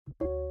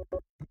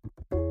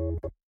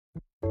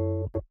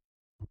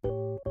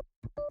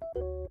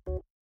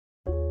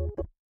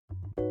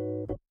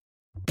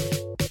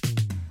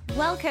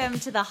Welcome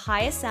to the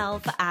Higher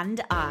Self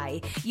and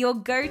I, your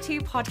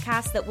go-to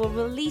podcast that will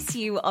release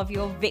you of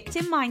your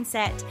victim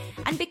mindset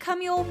and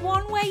become your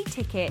one-way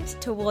ticket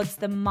towards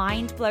the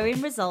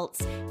mind-blowing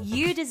results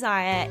you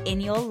desire in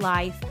your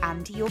life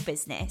and your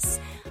business.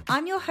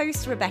 I'm your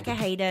host, Rebecca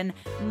Hayden,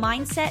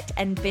 mindset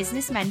and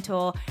business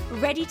mentor,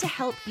 ready to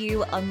help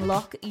you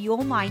unlock your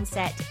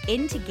mindset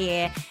into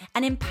gear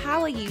and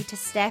empower you to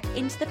step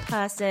into the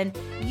person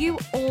you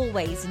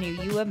always knew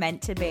you were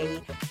meant to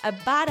be, a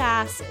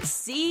badass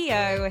CEO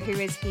who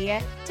is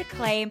here to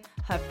claim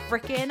her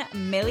frickin'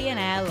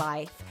 millionaire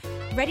life.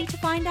 Ready to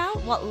find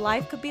out what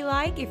life could be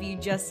like if you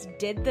just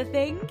did the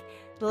thing?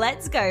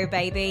 Let's go,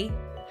 baby.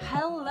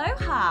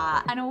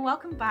 Aloha and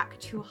welcome back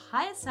to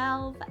Higher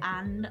Self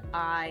and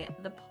I,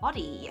 the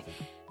Poddy.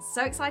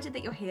 So excited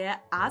that you're here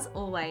as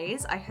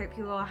always. I hope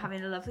you are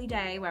having a lovely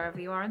day wherever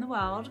you are in the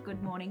world.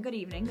 Good morning, good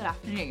evening, good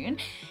afternoon.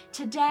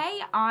 Today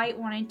I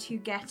wanted to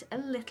get a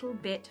little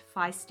bit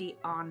feisty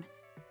on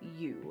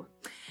you.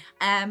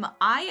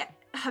 I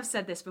have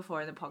said this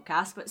before in the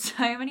podcast, but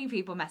so many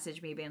people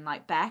message me being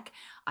like, Beck,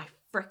 I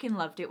freaking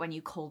loved it when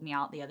you called me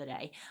out the other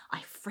day.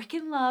 I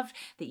freaking loved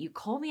that you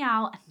call me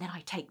out and then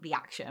I take the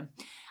action.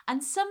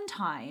 And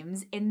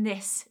sometimes in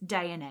this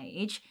day and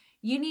age,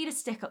 you need to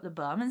stick up the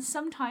bum and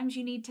sometimes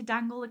you need to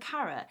dangle the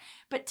carrot.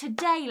 But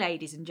today,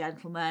 ladies and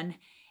gentlemen,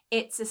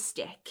 it's a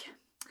stick.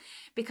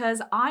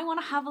 Because I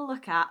want to have a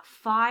look at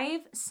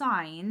 5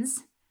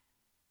 signs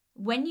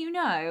when you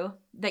know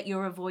that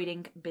you're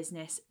avoiding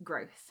business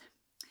growth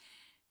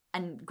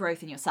and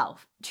growth in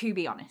yourself, to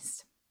be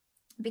honest.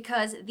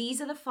 Because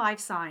these are the 5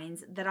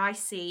 signs that I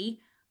see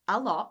a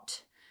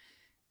lot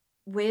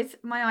with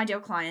my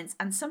ideal clients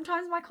and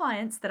sometimes my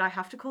clients that I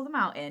have to call them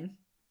out in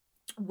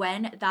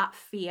when that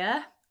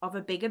fear of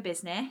a bigger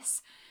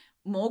business,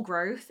 more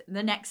growth,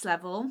 the next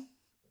level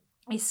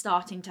is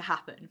starting to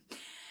happen.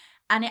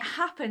 And it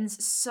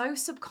happens so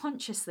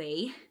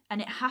subconsciously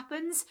and it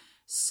happens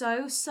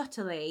so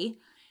subtly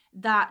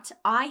that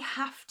I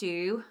have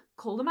to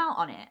call them out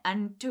on it.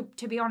 And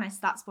to be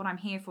honest, that's what I'm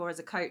here for as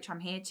a coach.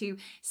 I'm here to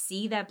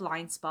see their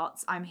blind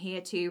spots. I'm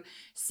here to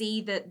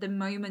see the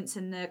moments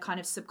and the kind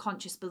of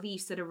subconscious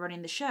beliefs that are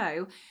running the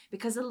show,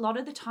 because a lot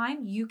of the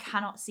time you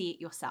cannot see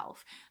it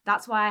yourself.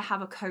 That's why I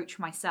have a coach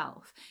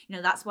myself. You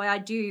know, that's why I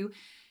do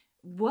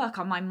work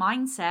on my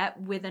mindset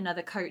with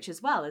another coach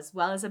as well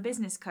as a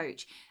business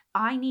coach.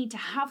 I need to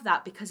have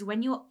that because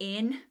when you're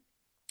in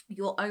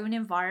your own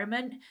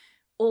environment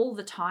all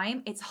the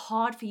time, it's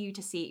hard for you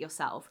to see it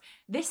yourself.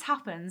 This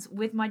happens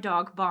with my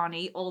dog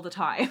Barney all the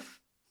time.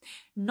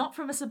 Not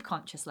from a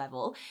subconscious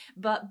level,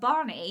 but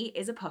Barney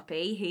is a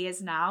puppy. He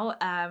is now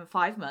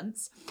 5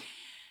 months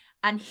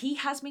and he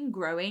has been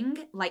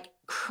growing like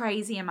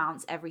crazy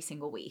amounts every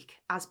single week,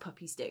 as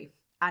puppies do.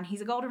 And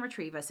he's a golden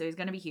retriever, so he's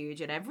going to be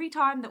huge. And every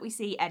time that we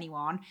see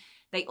anyone,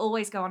 they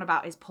always go on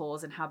about his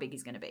paws and how big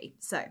he's going to be.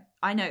 So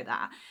I know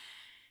that.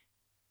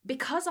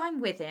 Because I'm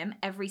with him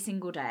every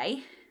single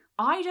day,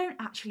 I don't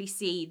actually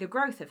see the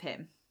growth of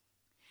him.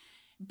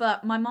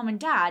 But my mom and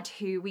dad,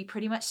 who we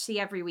pretty much see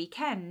every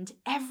weekend,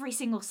 every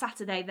single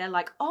Saturday, they're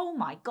like, oh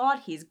my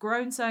God, he's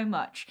grown so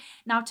much.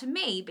 Now to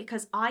me,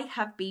 because I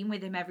have been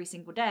with him every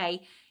single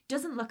day,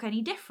 doesn't look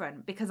any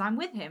different because I'm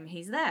with him.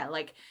 He's there.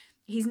 Like,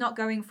 he's not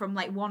going from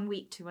like one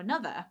week to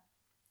another.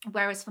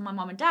 Whereas for my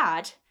mom and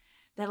dad,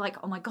 they're like,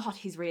 oh my God,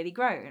 he's really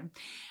grown.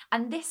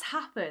 And this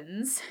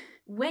happens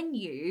when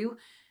you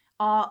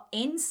are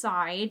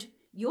inside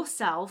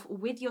yourself,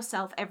 with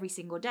yourself every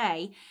single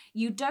day.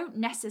 You don't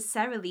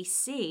necessarily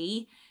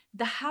see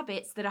the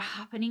habits that are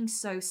happening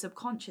so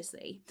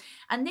subconsciously.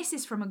 And this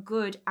is from a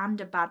good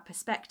and a bad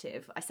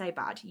perspective. I say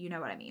bad, you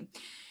know what I mean.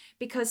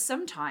 Because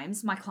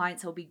sometimes my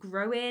clients will be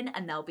growing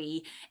and they'll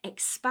be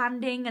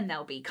expanding and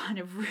they'll be kind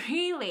of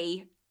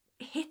really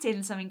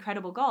hitting some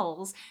incredible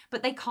goals,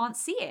 but they can't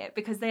see it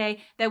because they're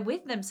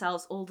with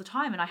themselves all the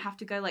time. And I have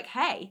to go like,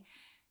 hey,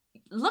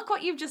 look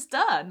what you've just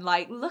done.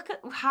 Like, look at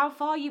how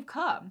far you've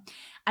come.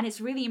 And it's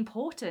really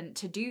important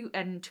to do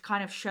and to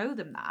kind of show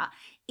them that.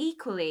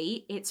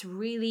 Equally, it's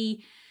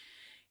really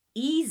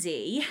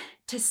easy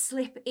to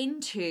slip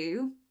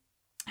into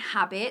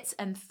habits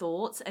and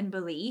thoughts and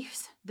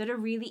beliefs that are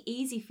really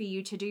easy for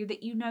you to do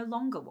that you no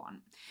longer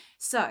want.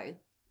 So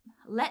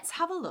let's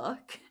have a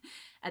look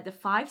at the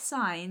 5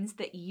 signs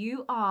that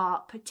you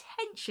are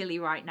potentially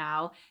right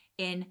now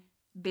in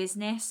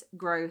business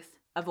growth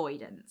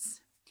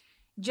avoidance.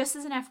 Just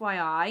as an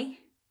FYI,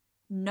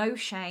 no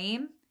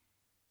shame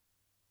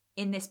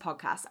in this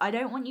podcast. I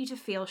don't want you to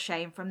feel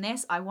shame from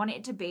this. I want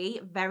it to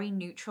be very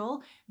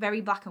neutral, very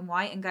black and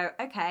white, and go,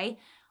 okay,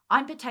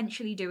 I'm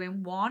potentially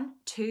doing 1,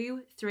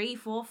 2, 3,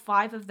 4,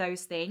 5 of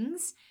those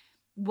things.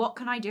 What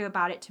can I do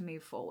about it to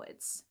move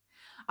forwards?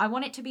 I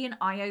want it to be an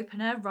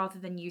eye-opener rather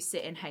than you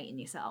sitting hating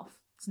yourself.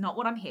 It's not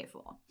what I'm here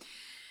for.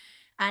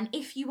 And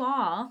if you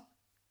are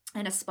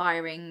an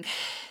aspiring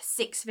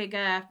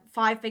 6-figure,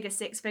 5-figure,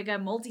 6-figure,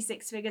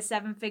 multi-6-figure,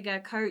 7-figure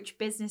coach,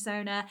 business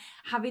owner,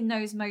 having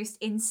those most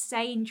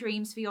insane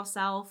dreams for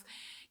yourself,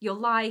 your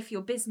life,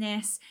 your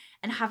business,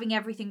 and having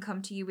everything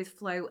come to you with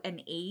flow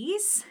and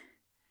ease,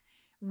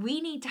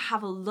 we need to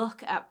have a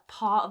look at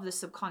part of the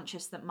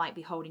subconscious that might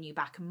be holding you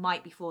back and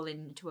might be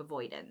falling into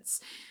avoidance.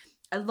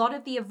 A lot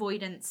of the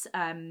avoidance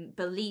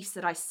beliefs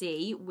that I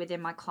see within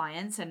my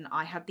clients, and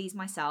I have these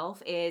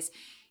myself, is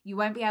you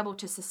won't be able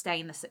to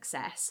sustain the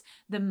success.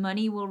 The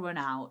money will run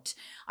out.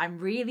 I'm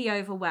really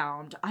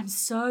overwhelmed. I'm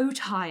so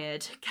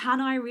tired. Can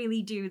I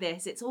really do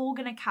this? It's all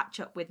going to catch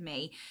up with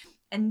me.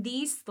 And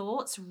these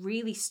thoughts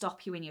really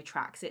stop you in your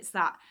tracks. It's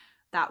that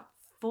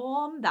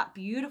form, that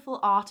beautiful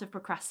art of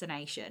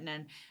procrastination.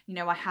 And, you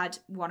know, I had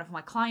one of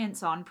my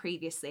clients on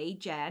previously,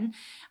 Jen,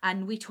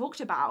 and we talked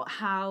about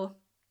how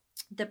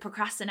the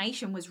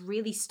procrastination was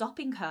really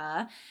stopping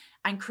her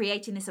and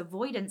creating this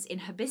avoidance in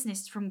her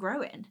business from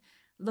growing.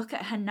 Look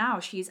at her now.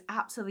 She is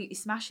absolutely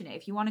smashing it.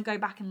 If you want to go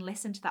back and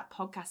listen to that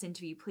podcast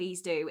interview,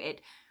 please do.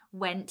 It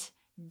went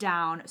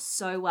down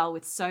so well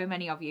with so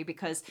many of you,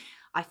 because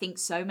I think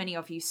so many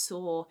of you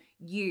saw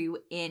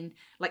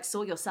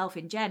yourself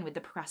in Jen with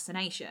the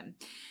procrastination.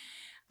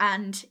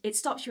 And it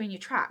stops you in your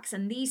tracks.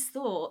 And these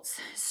thoughts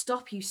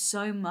stop you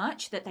so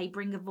much that they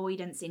bring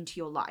avoidance into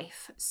your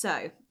life.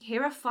 So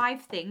here are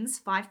five things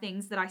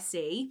that I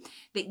see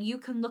that you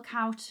can look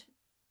out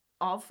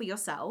of for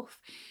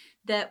yourself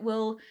that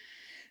will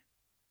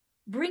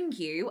bring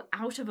you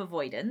out of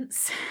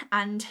avoidance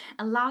and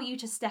allow you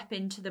to step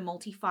into the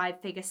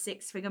multi-5-figure,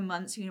 6-figure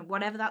months,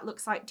 whatever that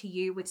looks like to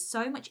you, with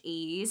so much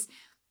ease.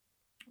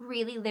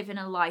 Really living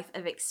a life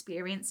of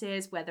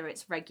experiences, whether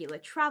it's regular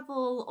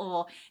travel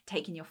or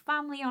taking your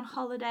family on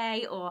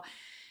holiday or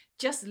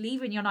just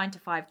leaving your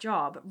 9-to-5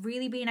 job,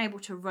 really being able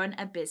to run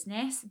a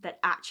business that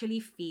actually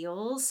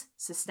feels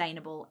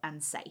sustainable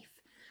and safe.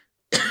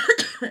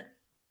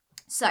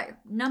 So,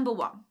 number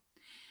one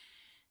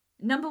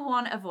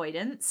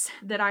avoidance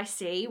that I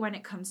see when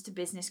it comes to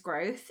business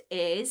growth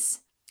is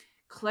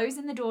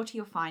closing the door to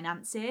your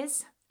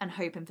finances and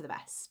hoping for the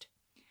best.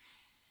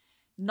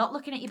 Not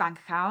looking at your bank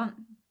account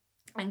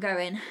and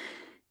going,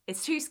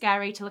 it's too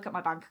scary to look at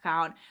my bank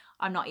account,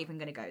 I'm not even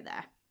going to go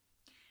there.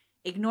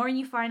 Ignoring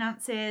your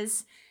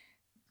finances,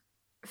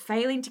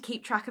 failing to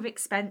keep track of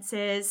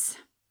expenses,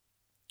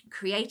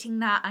 creating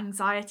that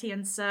anxiety,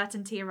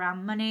 uncertainty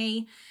around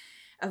money,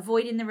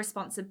 avoiding the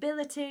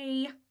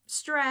responsibility,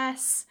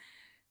 stress,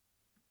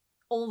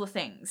 all the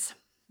things.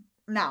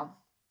 Now,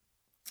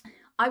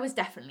 I was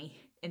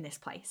definitely in this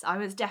place. I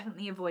was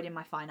definitely avoiding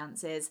my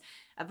finances,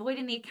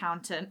 avoiding the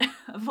accountant,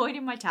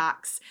 avoiding my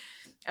tax,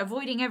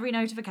 avoiding every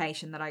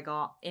notification that I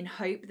got in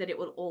hope that it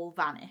will all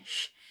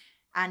vanish.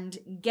 And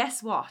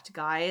guess what,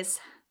 guys?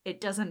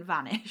 It doesn't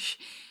vanish.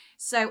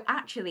 So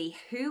actually,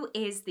 who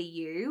is the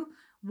you?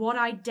 What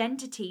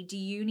identity do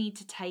you need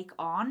to take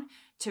on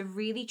to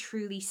really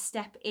truly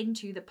step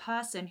into the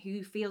person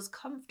who feels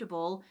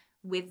comfortable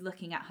with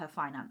looking at her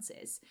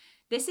finances?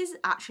 This is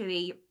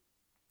actually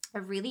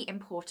a really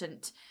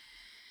important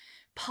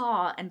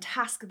part and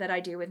task that I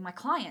do with my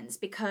clients,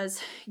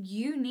 because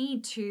you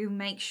need to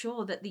make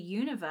sure that the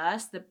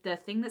universe, the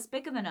thing that's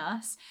bigger than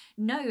us,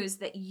 knows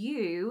that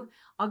you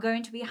are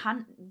going to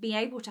be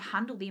able to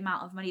handle the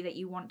amount of money that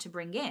you want to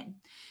bring in.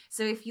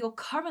 So if you're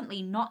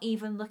currently not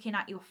even looking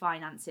at your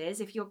finances,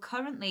 if you're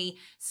currently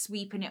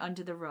sweeping it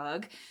under the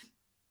rug,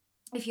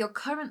 if you're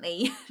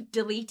currently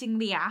deleting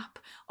the app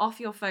off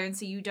your phone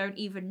so you don't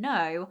even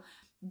know,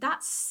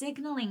 that's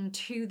signaling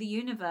to the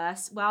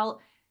universe,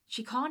 well,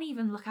 she can't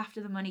even look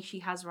after the money she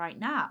has right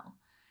now.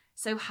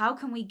 So how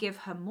can we give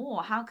her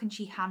more? How can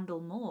she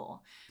handle more?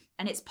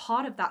 And it's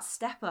part of that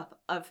step up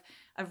of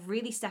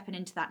really stepping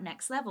into that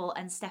next level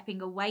and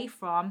stepping away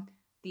from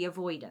the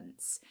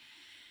avoidance.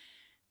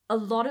 A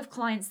lot of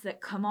clients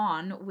that come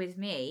on with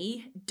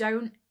me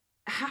don't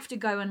have to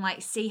go and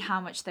see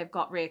how much they've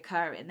got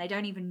reoccurring. They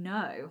don't even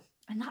know.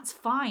 And that's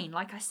fine.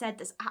 Like I said,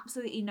 there's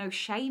absolutely no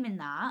shame in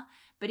that.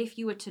 But if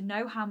you were to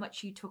know how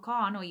much you took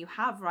on or you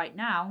have right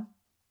now,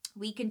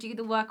 we can do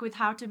the work with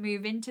how to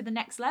move into the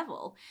next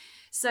level.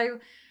 So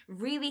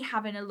really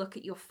having a look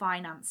at your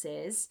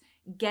finances,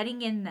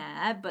 getting in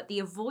there, but the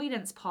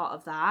avoidance part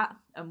of that,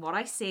 and what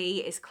I see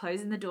is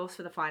closing the doors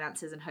for the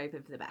finances and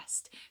hoping for the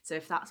best. So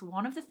if that's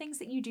one of the things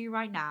that you do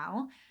right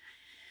now,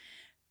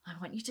 I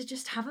want you to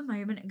just have a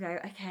moment and go,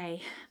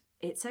 okay,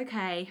 it's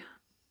okay.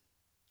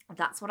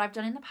 That's what I've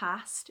done in the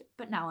past,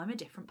 but now I'm a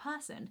different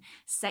person.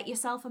 Set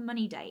yourself a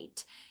money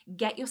date.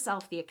 Get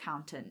yourself the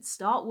accountant.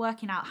 Start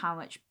working out how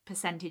much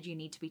percentage you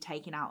need to be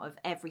taken out of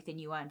everything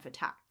you earn for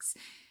tax.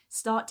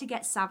 Start to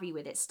get savvy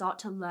with it. Start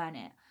to learn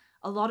it.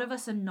 A lot of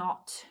us are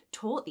not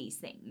taught these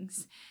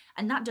things,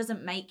 and that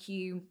doesn't make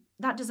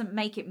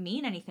it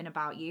mean anything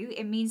about you.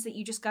 It means that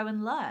you just go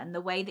and learn the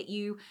way that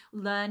you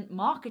learn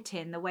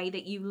marketing, the way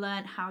that you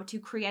learn how to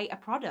create a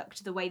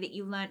product, the way that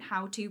you learn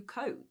how to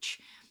coach.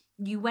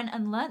 You went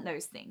and learnt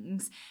those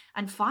things.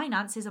 And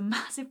finance is a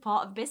massive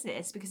part of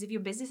business, because if your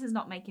business is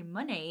not making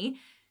money,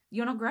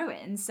 you're not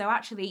growing. So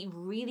actually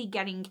really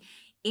getting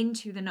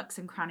into the nooks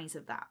and crannies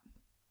of that.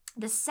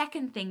 The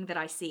second thing that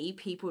I see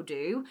people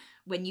do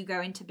when you go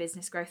into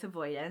business growth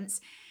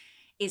avoidance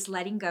is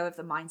letting go of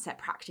the mindset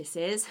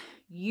practices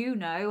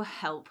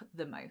help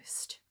the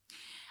most.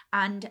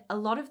 And a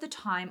lot of the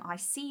time I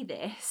see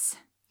this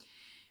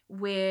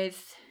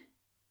with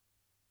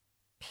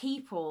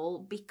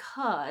people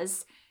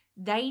because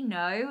they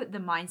know the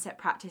mindset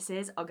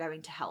practices are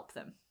going to help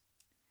them.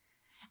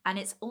 And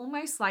it's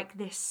almost like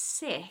this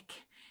sick,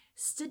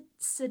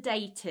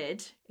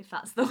 sedated, if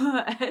that's the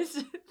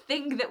word,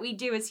 thing that we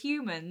do as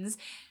humans,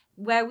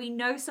 where we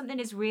know something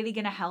is really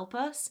going to help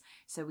us,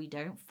 so we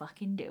don't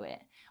fucking do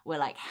it. We're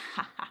like,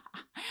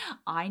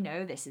 I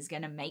know this is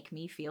going to make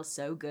me feel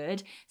so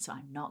good, so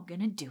I'm not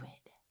going to do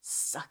it.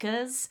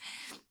 Suckers.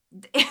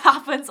 It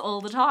happens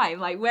all the time.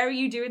 Like, where are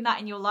you doing that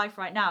in your life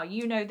right now?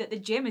 You know that the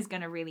gym is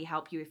going to really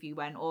help you if you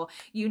went, or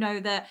you know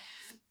that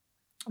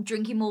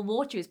drinking more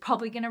water is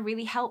probably going to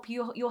really help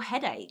your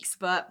headaches.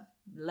 But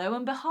lo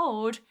and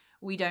behold,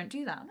 we don't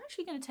do that. I'm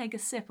actually going to take a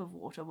sip of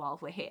water while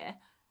we're here.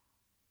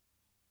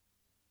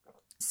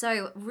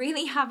 So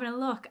really having a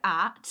look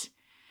at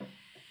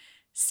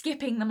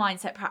skipping the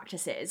mindset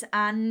practices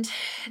and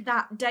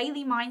that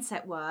daily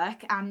mindset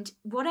work, and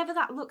whatever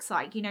that looks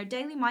like. You know,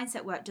 daily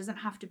mindset work doesn't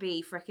have to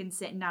be freaking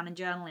sitting down and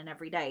journaling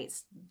every day.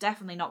 It's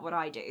definitely not what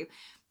I do.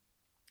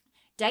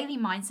 Daily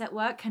mindset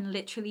work can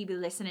literally be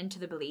listening to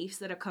the beliefs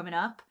that are coming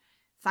up,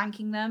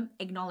 thanking them,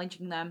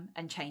 acknowledging them,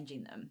 and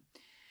changing them.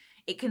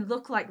 It can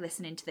look like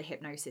listening to the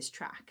hypnosis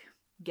track.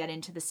 Get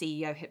into the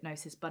CEO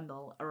hypnosis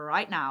bundle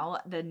right now.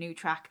 The new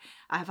track,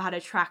 I've had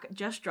a track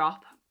just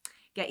drop.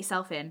 Get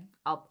yourself in.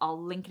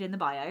 I'll link it in the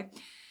bio.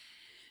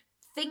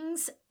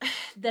 Things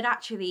that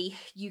actually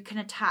you can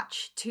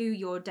attach to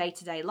your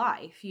day-to-day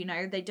life. You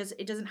know, it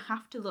doesn't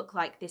have to look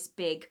like this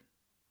big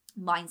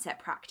mindset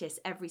practice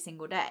every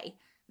single day.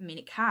 I mean,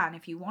 it can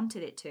if you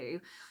wanted it to,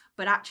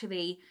 but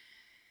actually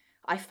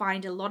I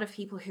find a lot of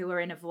people who are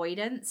in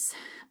avoidance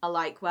are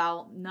like,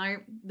 well, no,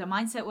 the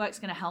mindset work's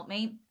going to help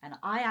me, and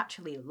I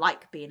actually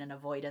like being in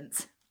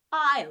avoidance.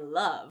 I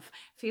love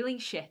feeling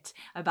shit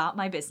about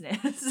my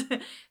business.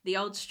 The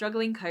old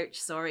struggling coach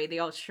story, the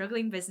old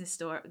struggling business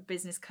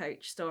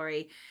coach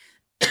story,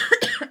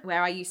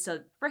 where I used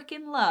to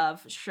freaking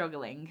love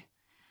struggling.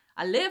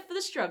 I live for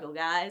the struggle,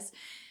 guys.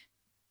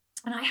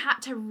 And I had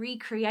to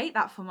recreate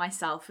that for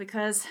myself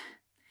because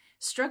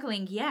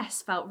struggling,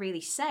 yes, felt really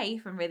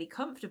safe and really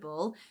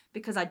comfortable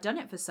because I'd done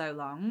it for so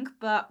long,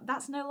 but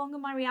that's no longer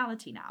my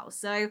reality now.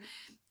 So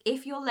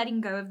if you're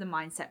letting go of the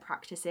mindset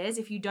practices,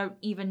 if you don't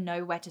even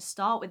know where to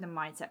start with the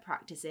mindset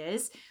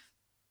practices,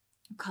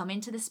 come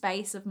into the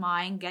space of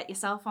mine, get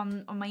yourself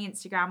on my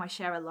Instagram. I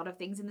share a lot of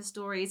things in the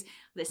stories,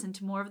 listen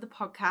to more of the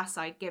podcasts.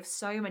 I give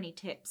so many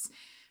tips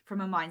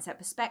from a mindset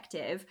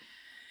perspective.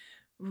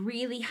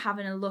 Really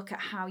having a look at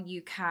how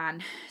you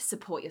can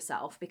support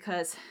yourself,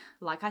 because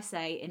like I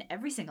say in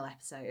every single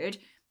episode,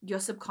 your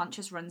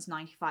subconscious runs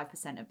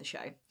 95% of the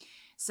show.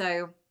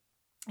 So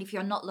if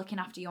you're not looking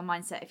after your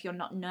mindset, if you're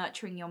not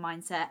nurturing your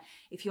mindset,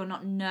 if you're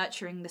not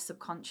nurturing the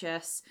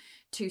subconscious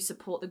to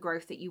support the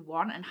growth that you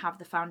want and have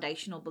the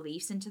foundational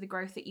beliefs into the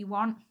growth that you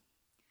want,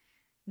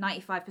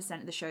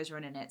 95% of the show's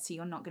running it, so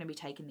you're not going to be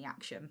taking the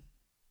action.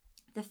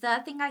 The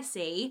third thing I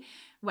see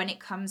when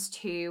it comes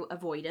to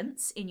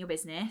avoidance in your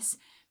business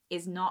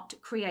is not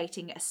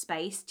creating a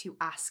space to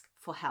ask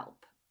for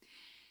help.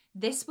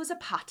 This was a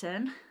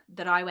pattern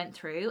that I went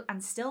through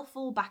and still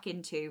fall back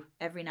into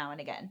every now and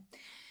again.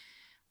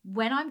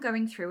 When I'm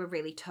going through a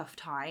really tough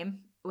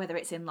time, whether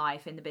it's in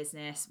life, in the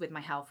business, with my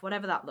health,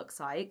 whatever that looks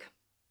like,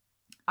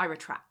 I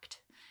retract.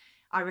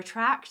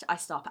 I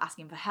stop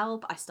asking for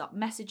help, I stop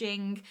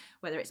messaging,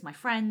 whether it's my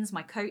friends,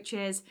 my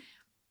coaches,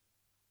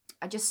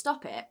 I just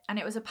stop it. And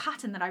it was a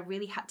pattern that I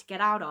really had to get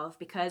out of,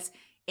 because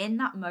in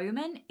that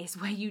moment is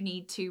where you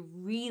need to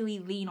really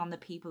lean on the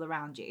people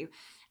around you.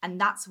 And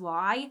that's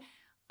why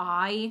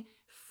I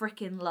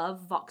freaking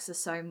love Voxer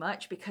so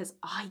much, because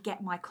I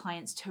get my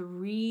clients to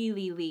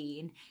really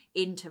lean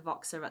into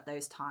Voxer at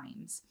those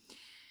times.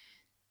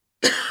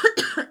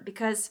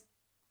 Because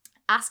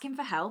asking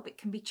for help, it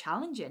can be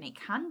challenging, it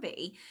can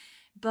be,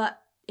 but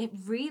it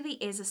really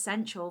is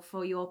essential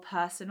for your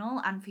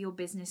personal and for your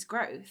business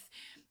growth.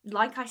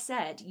 Like I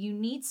said, you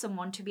need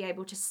someone to be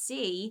able to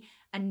see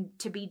and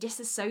to be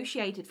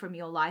disassociated from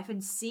your life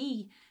and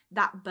see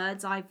that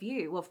bird's eye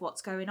view of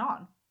what's going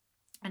on.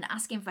 And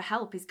asking for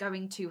help is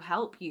going to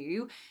help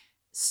you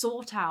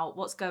sort out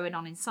what's going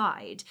on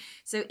inside.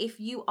 So if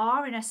you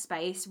are in a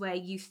space where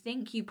you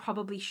think you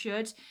probably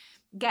should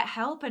get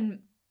help, and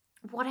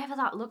whatever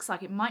that looks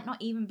like, it might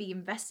not even be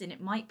investing, it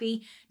might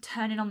be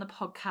turning on the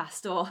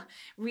podcast or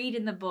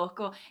reading the book,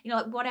 or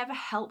like whatever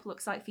help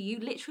looks like for you,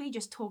 literally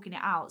just talking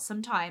it out.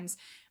 Sometimes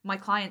my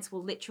clients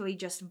will literally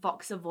just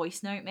Voxer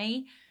voice note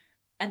me,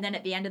 and then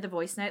at the end of the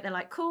voice note they're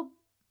like, cool,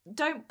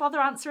 don't bother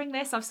answering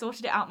this, I've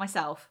sorted it out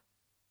myself.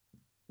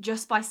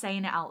 Just by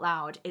saying it out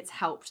loud, it's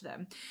helped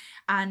them.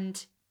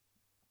 And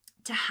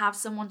to have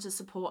someone to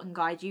support and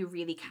guide you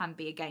really can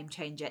be a game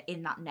changer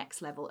in that next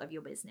level of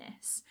your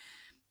business.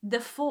 The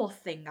fourth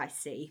thing I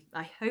see,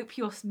 I hope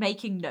you're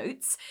making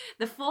notes.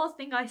 The fourth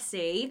thing I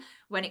see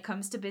when it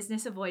comes to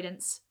business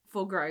avoidance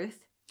for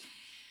growth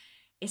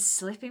is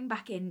slipping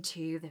back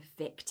into the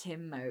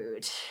victim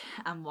mode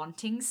and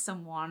wanting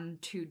someone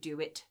to do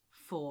it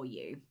for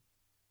you.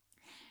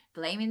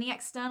 Blaming the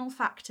external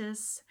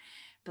factors,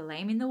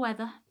 blaming the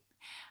weather,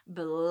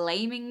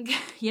 blaming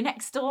your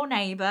next door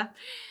neighbour,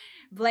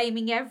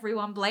 blaming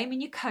everyone,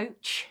 blaming your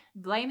coach,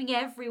 blaming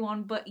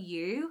everyone but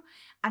you,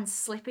 and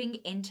slipping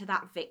into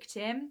that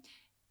victim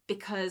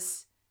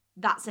because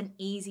that's an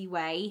easy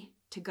way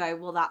to go,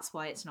 well, that's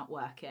why it's not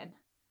working.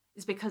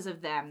 It's because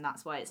of them,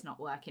 that's why it's not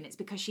working. It's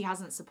because she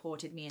hasn't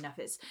supported me enough,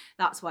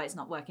 that's why it's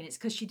not working. It's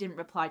because she didn't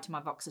reply to my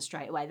Voxer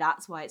straight away,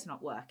 that's why it's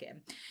not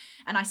working.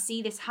 And I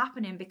see this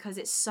happening because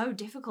it's so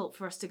difficult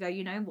for us to go,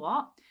 you know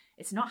what?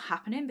 It's not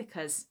happening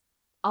because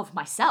of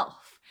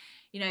myself.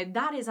 You know,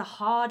 that is a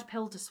hard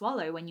pill to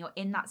swallow when you're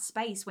in that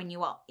space, when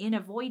you are in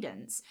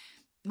avoidance.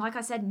 Like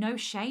I said, no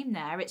shame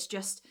there. It's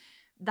just,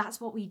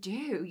 that's what we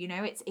do. You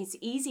know, it's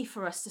easy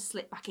for us to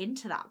slip back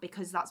into that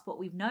because that's what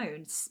we've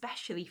known,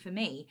 especially for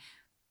me.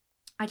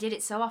 I did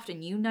it so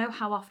often. You know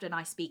how often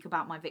I speak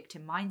about my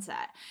victim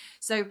mindset.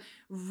 So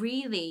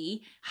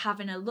really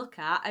having a look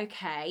at,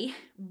 okay,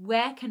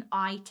 where can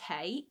I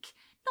take,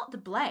 not the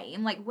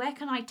blame, like where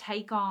can I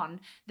take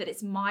on that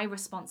it's my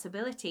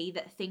responsibility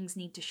that things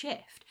need to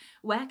shift?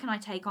 Where can I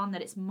take on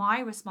that it's my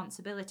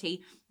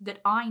responsibility that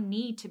I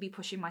need to be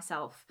pushing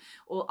myself,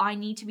 or I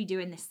need to be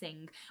doing this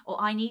thing, or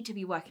I need to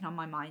be working on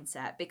my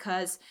mindset?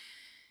 Because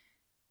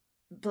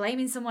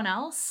blaming someone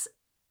else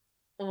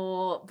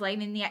or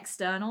blaming the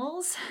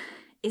externals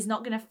is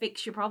not going to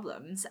fix your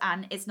problems,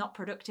 and it's not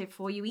productive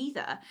for you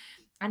either.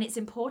 And it's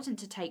important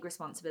to take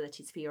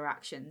responsibilities for your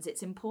actions.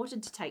 It's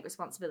important to take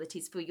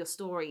responsibilities for your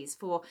stories,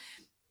 for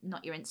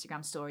not your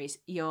Instagram stories,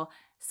 your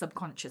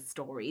subconscious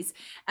stories,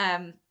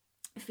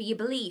 for your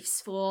beliefs,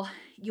 for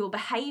your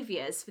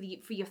behaviors, for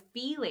your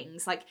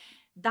feelings. Like,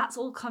 that's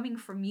all coming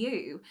from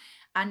you.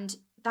 And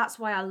that's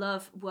why I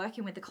love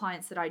working with the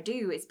clients that I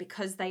do, is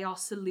because they are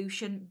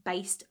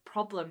solution-based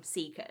problem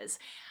seekers.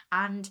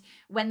 And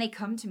when they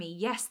come to me,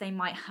 yes, they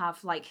might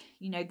have, like,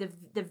 you know,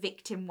 the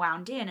victim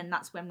wound in, and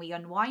that's when we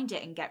unwind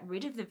it and get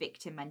rid of the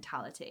victim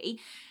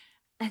mentality.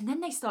 And then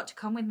they start to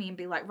come with me and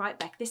be like, right,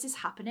 Beck, this is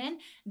happening.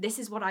 This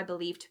is what I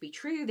believe to be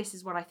true. This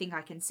is what I think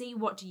I can see.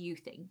 What do you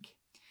think?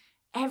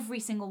 Every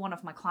single one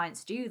of my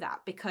clients do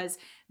that, because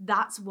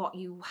that's what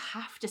you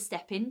have to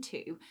step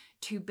into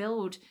to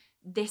build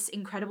this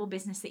incredible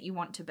business that you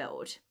want to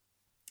build.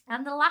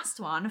 And the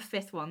last one,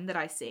 fifth one that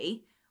I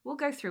see, we'll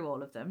go through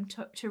all of them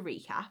to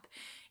recap,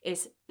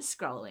 is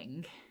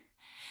scrolling.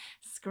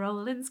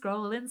 Scrolling.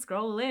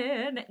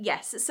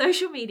 Yes,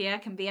 social media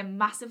can be a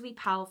massively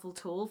powerful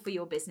tool for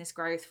your business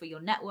growth, for your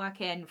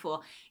networking,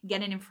 for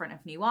getting in front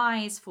of new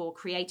eyes, for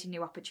creating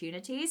new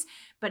opportunities.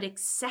 But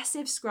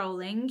excessive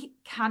scrolling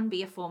can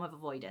be a form of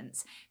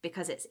avoidance,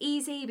 because it's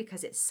easy,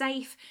 because it's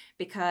safe,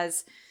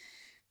 because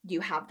you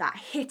have that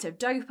hit of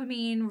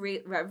dopamine,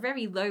 a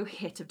very low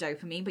hit of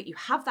dopamine, but you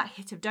have that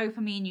hit of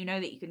dopamine. You know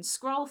that you can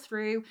scroll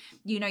through,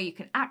 you know you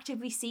can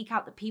actively seek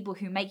out the people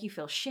who make you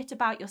feel shit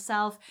about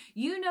yourself.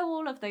 You know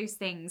all of those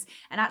things.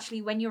 And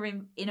actually, when you're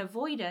in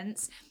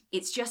avoidance,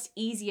 it's just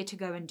easier to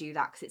go and do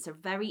that, because it's a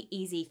very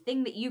easy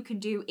thing that you can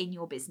do in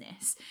your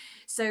business.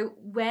 So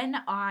when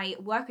I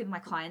work with my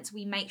clients,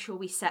 we make sure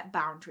we set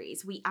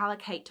boundaries. We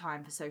allocate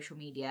time for social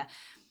media.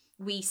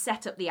 We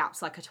set up the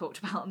apps like I talked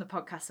about on the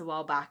podcast a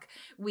while back.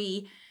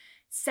 We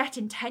set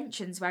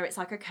intentions where it's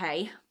like,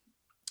 okay,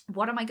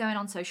 what am I going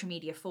on social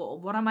media for?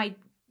 What am I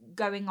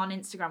going on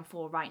Instagram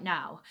for right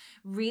now?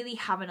 Really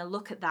having a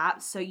look at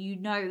that so you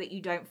know that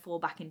you don't fall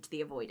back into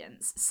the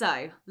avoidance.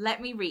 So let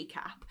me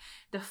recap.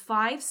 The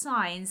 5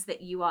 signs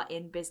that you are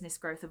in business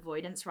growth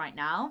avoidance right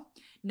now.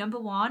 Number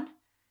 1,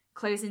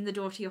 closing the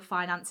door to your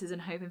finances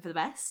and hoping for the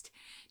best.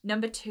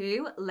 Number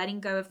 2, letting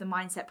go of the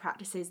mindset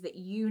practices that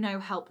you know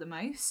help the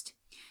most.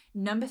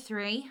 Number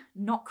 3,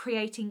 not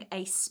creating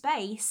a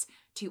space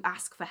to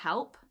ask for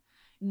help.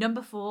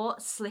 Number 4,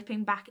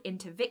 slipping back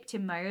into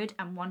victim mode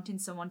and wanting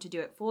someone to do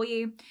it for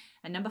you.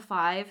 And number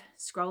 5,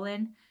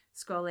 scrolling,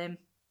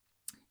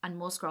 and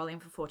more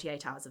scrolling for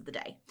 48 hours of the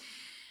day.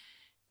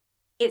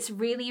 It's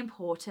really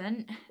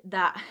important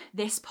that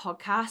this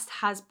podcast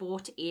has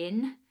brought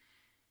in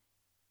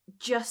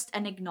just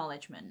an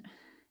acknowledgement.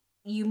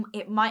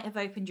 It might have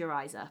opened your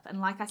eyes up. And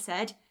like I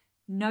said,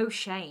 no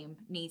shame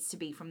needs to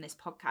be from this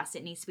podcast.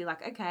 It needs to be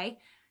like, okay,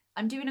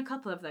 I'm doing a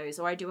couple of those,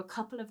 or I do a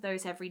couple of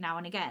those every now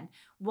and again.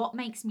 What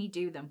makes me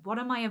do them? What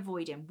am I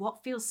avoiding?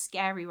 What feels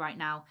scary right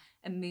now?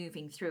 And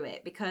moving through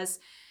it, because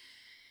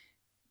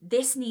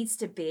this needs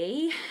to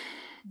be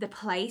the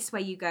place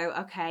where you go,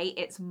 okay,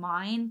 it's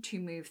mine to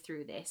move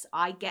through this.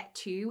 I get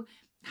to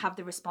have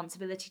the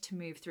responsibility to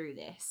move through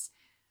this.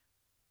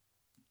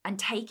 And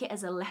take it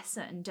as a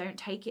lesson. Don't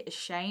take it as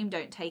shame.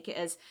 Don't take it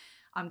as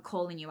I'm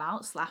calling you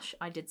out,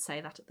 / I did say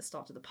that at the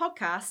start of the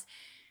podcast.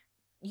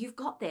 You've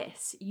got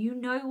this. You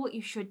know what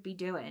you should be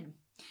doing.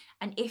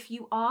 And if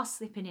you are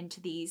slipping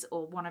into these,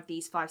 or one of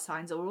these 5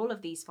 signs, or all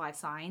of these 5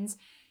 signs,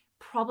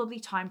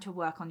 probably time to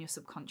work on your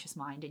subconscious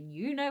mind. And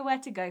you know where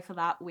to go for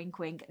that. Wink,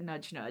 wink,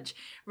 nudge, nudge.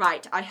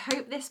 Right. I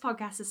hope this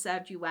podcast has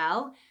served you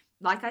well.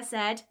 Like I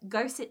said,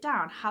 go sit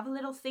down, have a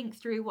little think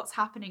through what's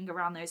happening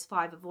around those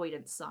 5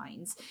 avoidance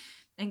signs.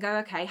 and go,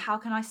 okay, how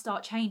can I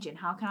start changing?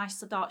 How can I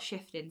start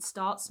shifting?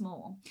 Start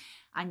small,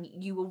 and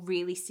you will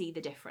really see the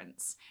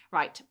difference.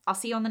 Right, I'll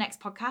see you on the next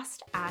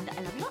podcast, and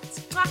I love you lots.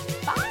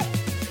 Bye.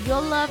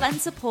 Your love and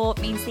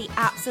support means the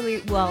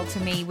absolute world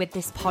to me with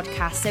this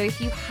podcast. So if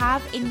you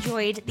have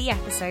enjoyed the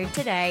episode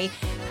today,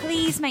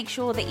 please make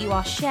sure that you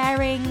are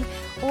sharing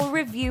or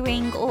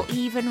reviewing or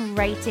even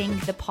rating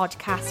the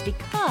podcast,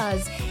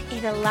 because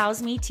it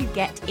allows me to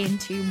get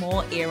into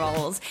more ear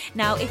rolls.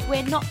 Now, if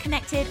we're not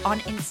connected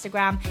on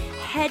Instagram,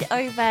 head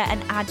over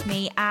and add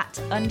me at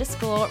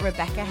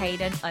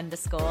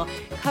 _RebeccaHayden_.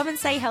 Come and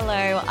say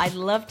hello. I'd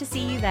love to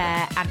see you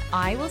there, and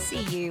I will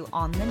see you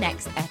on the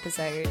next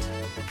episode.